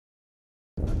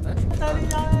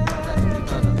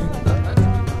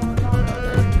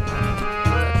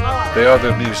They are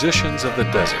the musicians of the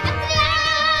desert.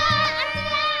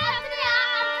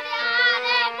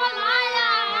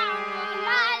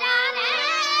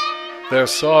 Their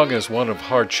song is one of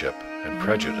hardship and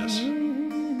prejudice.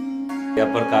 The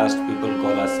upper caste people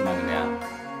call us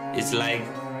Magna. It's like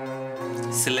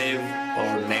slave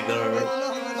or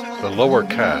nigger. The lower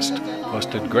caste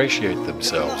must ingratiate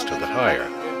themselves to the higher.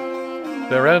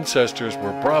 Their ancestors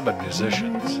were Brahmin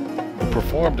musicians who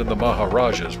performed in the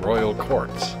Maharaja's royal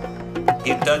courts.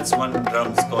 He touched one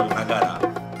drum called Nagara.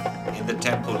 In the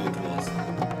temple it was.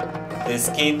 The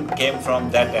skin came from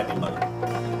that animal.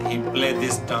 He played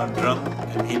this drum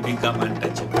and he became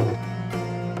untouchable.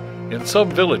 In some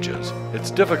villages,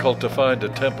 it's difficult to find a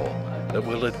temple that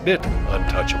will admit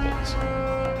untouchables.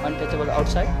 Untouchable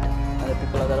outside, and the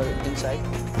people are inside.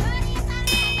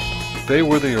 They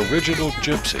were the original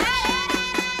Gypsies.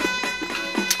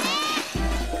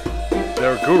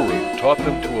 Their guru taught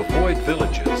them to avoid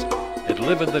villages and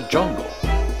live in the jungle.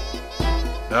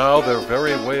 Now their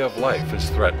very way of life is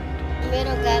threatened.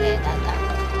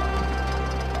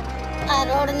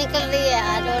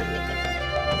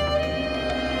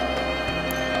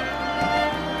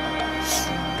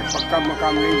 पक्का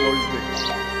मकाम नहीं बोलते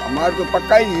हमारे तो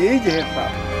पक्का यही है।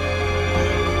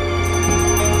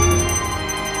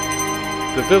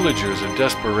 The villagers in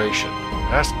desperation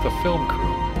asked the film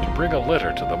crew to bring a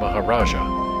letter to the Maharaja.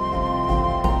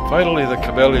 Finally, the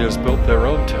Camellias built their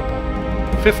own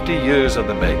temple, 50 years in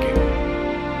the making.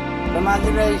 समाज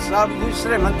में सब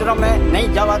दूसरे मंदिरों में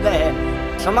नहीं जावादे है।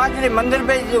 समाज के मंदिर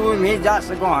पे जो में जा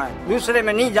सको हैं, दूसरे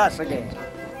में नहीं जा सके।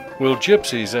 Will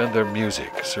gypsies and their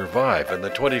music survive in the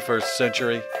 21st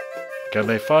century? Can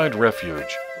they find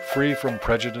refuge free from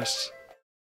prejudice?